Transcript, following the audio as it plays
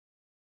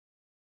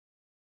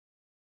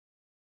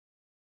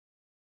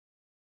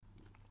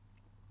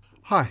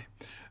Hi.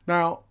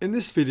 Now in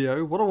this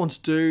video what I want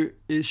to do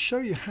is show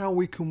you how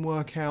we can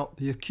work out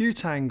the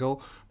acute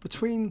angle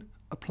between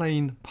a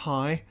plane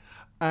pi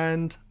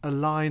and a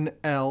line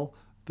L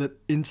that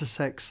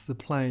intersects the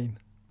plane.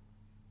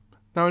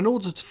 Now in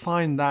order to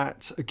find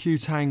that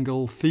acute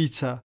angle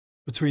theta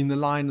between the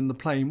line and the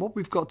plane, what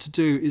we've got to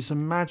do is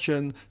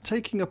imagine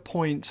taking a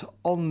point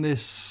on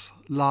this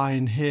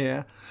line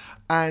here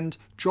and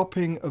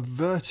dropping a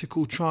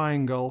vertical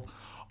triangle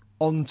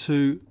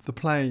onto the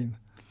plane.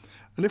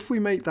 And if we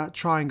make that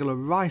triangle a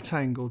right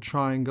angle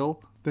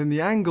triangle, then the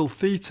angle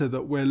theta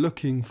that we're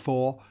looking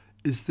for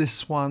is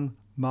this one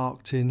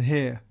marked in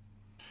here.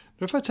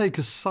 Now if I take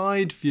a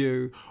side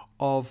view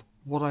of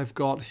what I've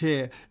got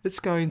here, it's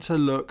going to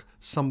look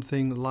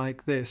something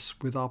like this,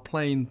 with our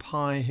plane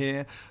pi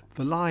here,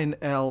 the line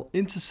L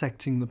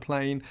intersecting the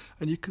plane,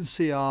 and you can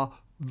see our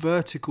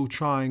vertical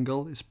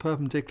triangle, this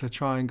perpendicular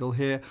triangle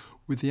here,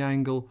 with the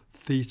angle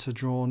theta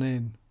drawn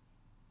in.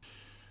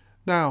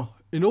 Now,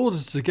 in order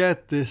to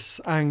get this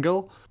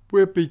angle,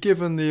 we'll be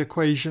given the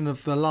equation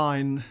of the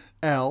line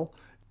L.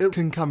 It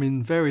can come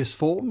in various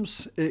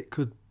forms. It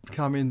could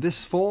come in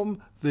this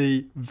form,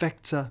 the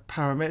vector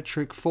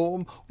parametric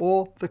form,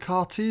 or the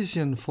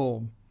Cartesian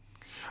form.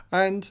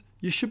 And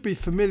you should be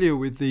familiar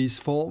with these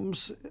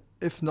forms.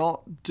 If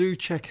not, do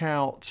check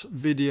out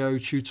video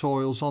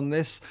tutorials on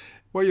this,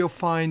 where you'll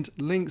find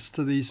links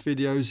to these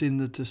videos in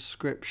the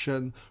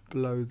description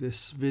below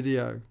this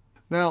video.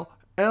 Now,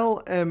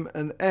 L, M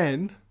and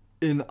N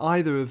in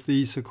either of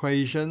these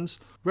equations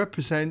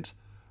represent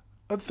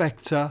a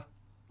vector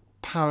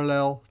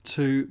parallel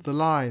to the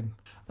line,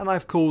 and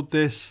I've called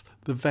this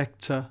the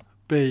vector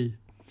B,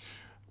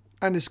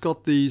 and it's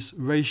got these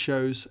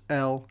ratios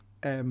L,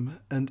 M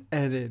and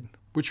N in,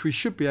 which we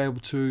should be able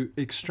to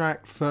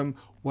extract from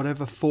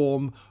whatever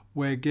form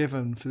we're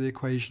given for the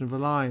equation of a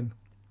line.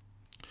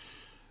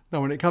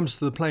 Now when it comes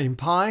to the plane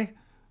pi,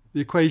 the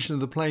equation of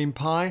the plane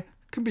pi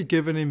can be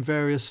given in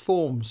various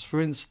forms.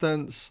 For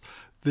instance,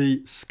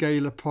 the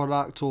scalar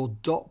product or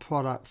dot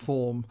product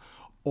form,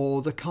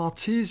 or the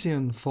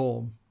Cartesian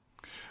form.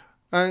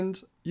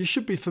 And you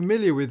should be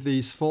familiar with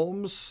these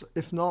forms.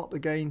 If not,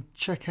 again,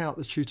 check out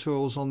the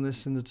tutorials on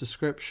this in the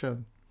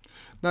description.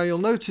 Now you'll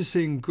notice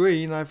in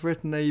green I've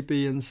written A,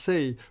 B and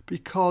C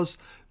because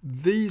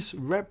these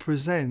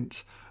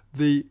represent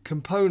the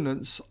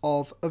components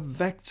of a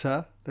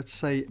vector, let's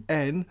say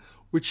n,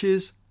 which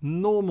is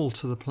normal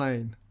to the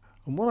plane.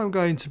 And what I'm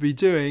going to be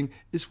doing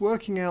is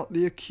working out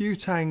the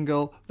acute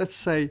angle, let's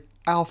say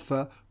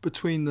alpha,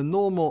 between the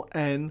normal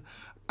n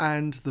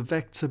and the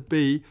vector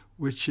b,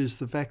 which is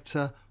the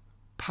vector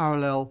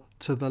parallel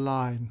to the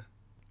line.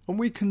 And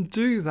we can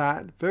do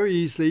that very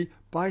easily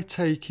by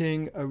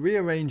taking a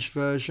rearranged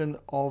version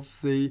of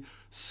the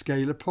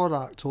scalar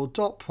product or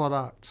dot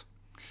product.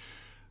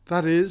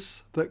 That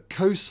is, that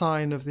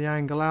cosine of the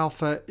angle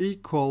alpha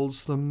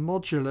equals the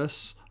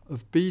modulus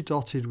of b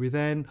dotted with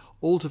n,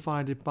 all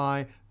divided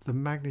by the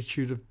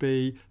magnitude of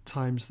b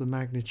times the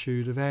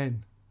magnitude of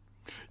n.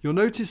 You'll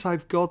notice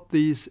I've got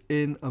these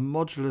in a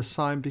modulus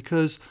sign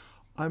because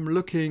I'm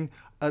looking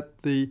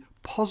at the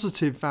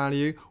positive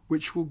value,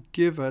 which will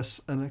give us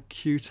an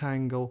acute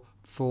angle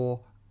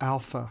for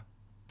alpha.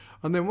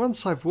 And then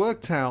once I've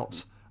worked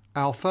out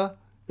alpha,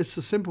 it's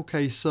a simple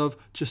case of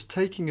just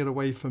taking it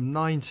away from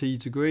 90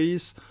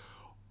 degrees,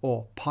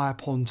 or pi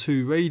upon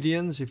 2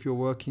 radians if you're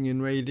working in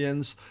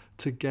radians,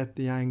 to get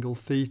the angle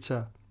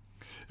theta.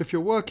 If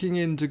you're working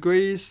in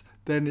degrees,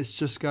 then it's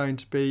just going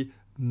to be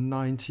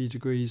 90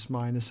 degrees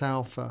minus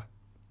alpha.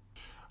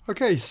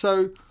 Okay,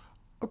 so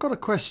I've got a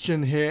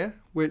question here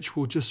which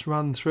we'll just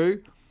run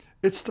through.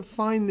 It's to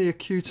find the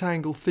acute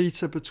angle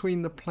theta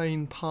between the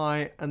plane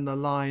pi and the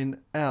line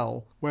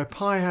L, where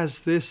pi has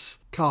this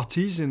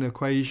Cartesian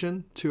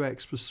equation,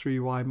 2x plus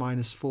 3y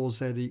minus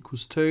 4z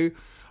equals 2,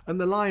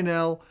 and the line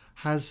L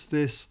has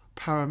this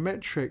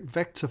parametric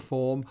vector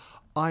form,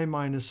 I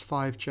minus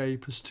 5j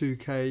plus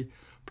 2k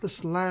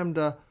plus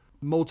lambda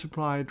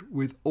multiplied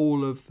with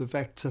all of the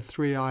vector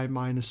 3i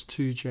minus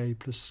 2j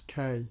plus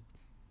k.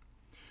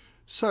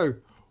 So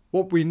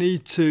what we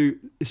need to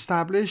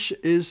establish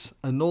is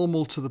a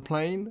normal to the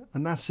plane,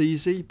 and that's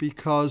easy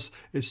because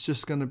it's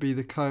just going to be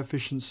the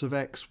coefficients of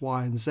x,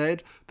 y and z.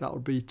 That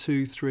would be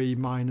 2, 3,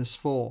 minus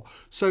 4.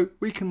 So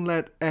we can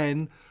let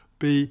n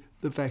be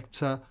the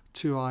vector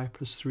 2i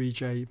plus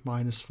 3j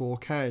minus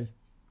 4k.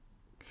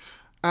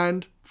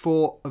 And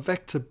for a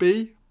vector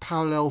b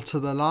parallel to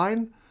the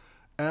line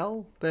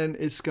L, then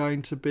it's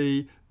going to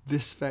be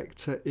this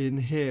vector in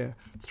here,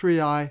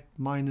 3i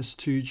minus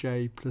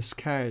 2j plus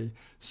k.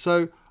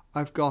 So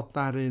I've got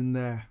that in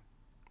there.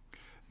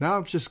 Now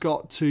I've just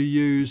got to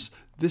use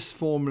this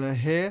formula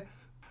here,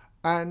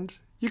 and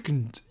you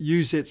can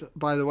use it,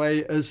 by the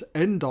way, as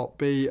n dot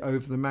b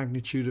over the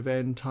magnitude of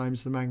n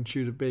times the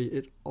magnitude of b.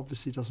 It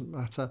obviously doesn't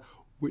matter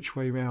which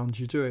way round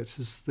you do it,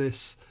 as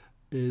this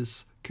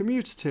is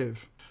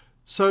commutative.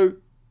 So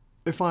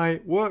if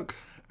I work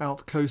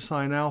out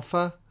cosine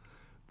alpha,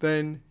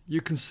 then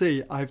you can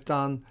see I've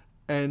done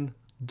n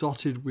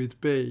dotted with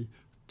b.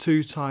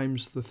 2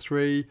 times the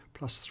 3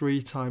 plus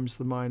 3 times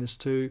the minus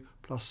 2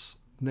 plus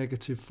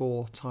negative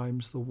 4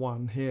 times the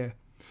 1 here.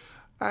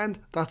 And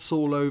that's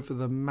all over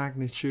the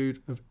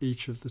magnitude of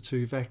each of the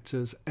two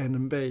vectors, n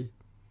and b.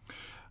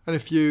 And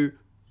if you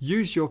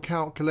use your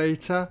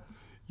calculator,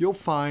 you'll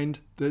find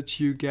that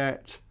you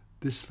get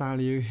this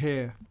value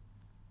here.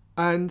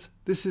 And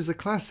this is a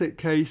classic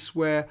case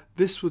where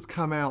this would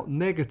come out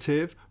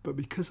negative, but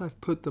because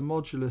I've put the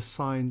modulus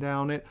sign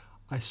down it,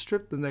 I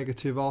strip the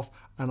negative off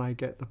and I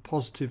get the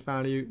positive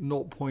value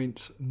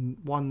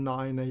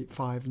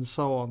 0.1985 and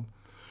so on.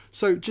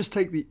 So just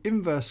take the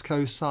inverse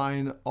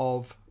cosine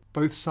of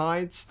both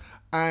sides,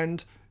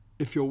 and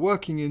if you're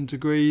working in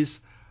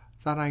degrees,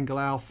 that angle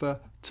alpha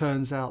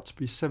turns out to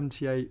be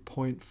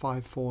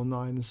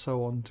 78.549 and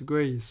so on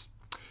degrees.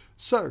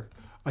 So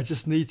I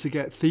just need to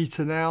get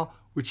theta now,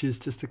 which is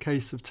just a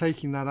case of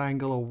taking that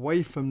angle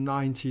away from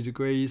 90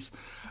 degrees,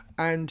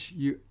 and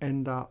you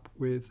end up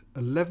with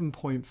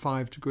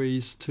 11.5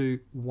 degrees to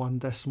 1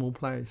 decimal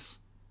place.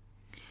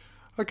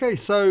 Okay,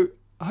 so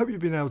I hope you've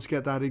been able to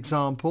get that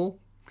example.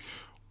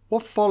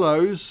 What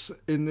follows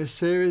in this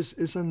series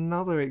is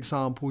another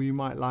example you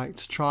might like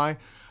to try,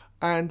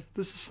 and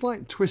there's a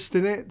slight twist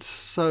in it,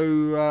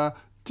 so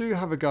do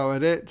have a go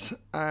at it,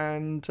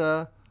 and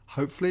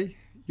hopefully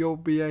you'll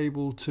be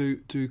able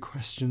to do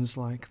questions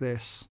like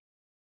this.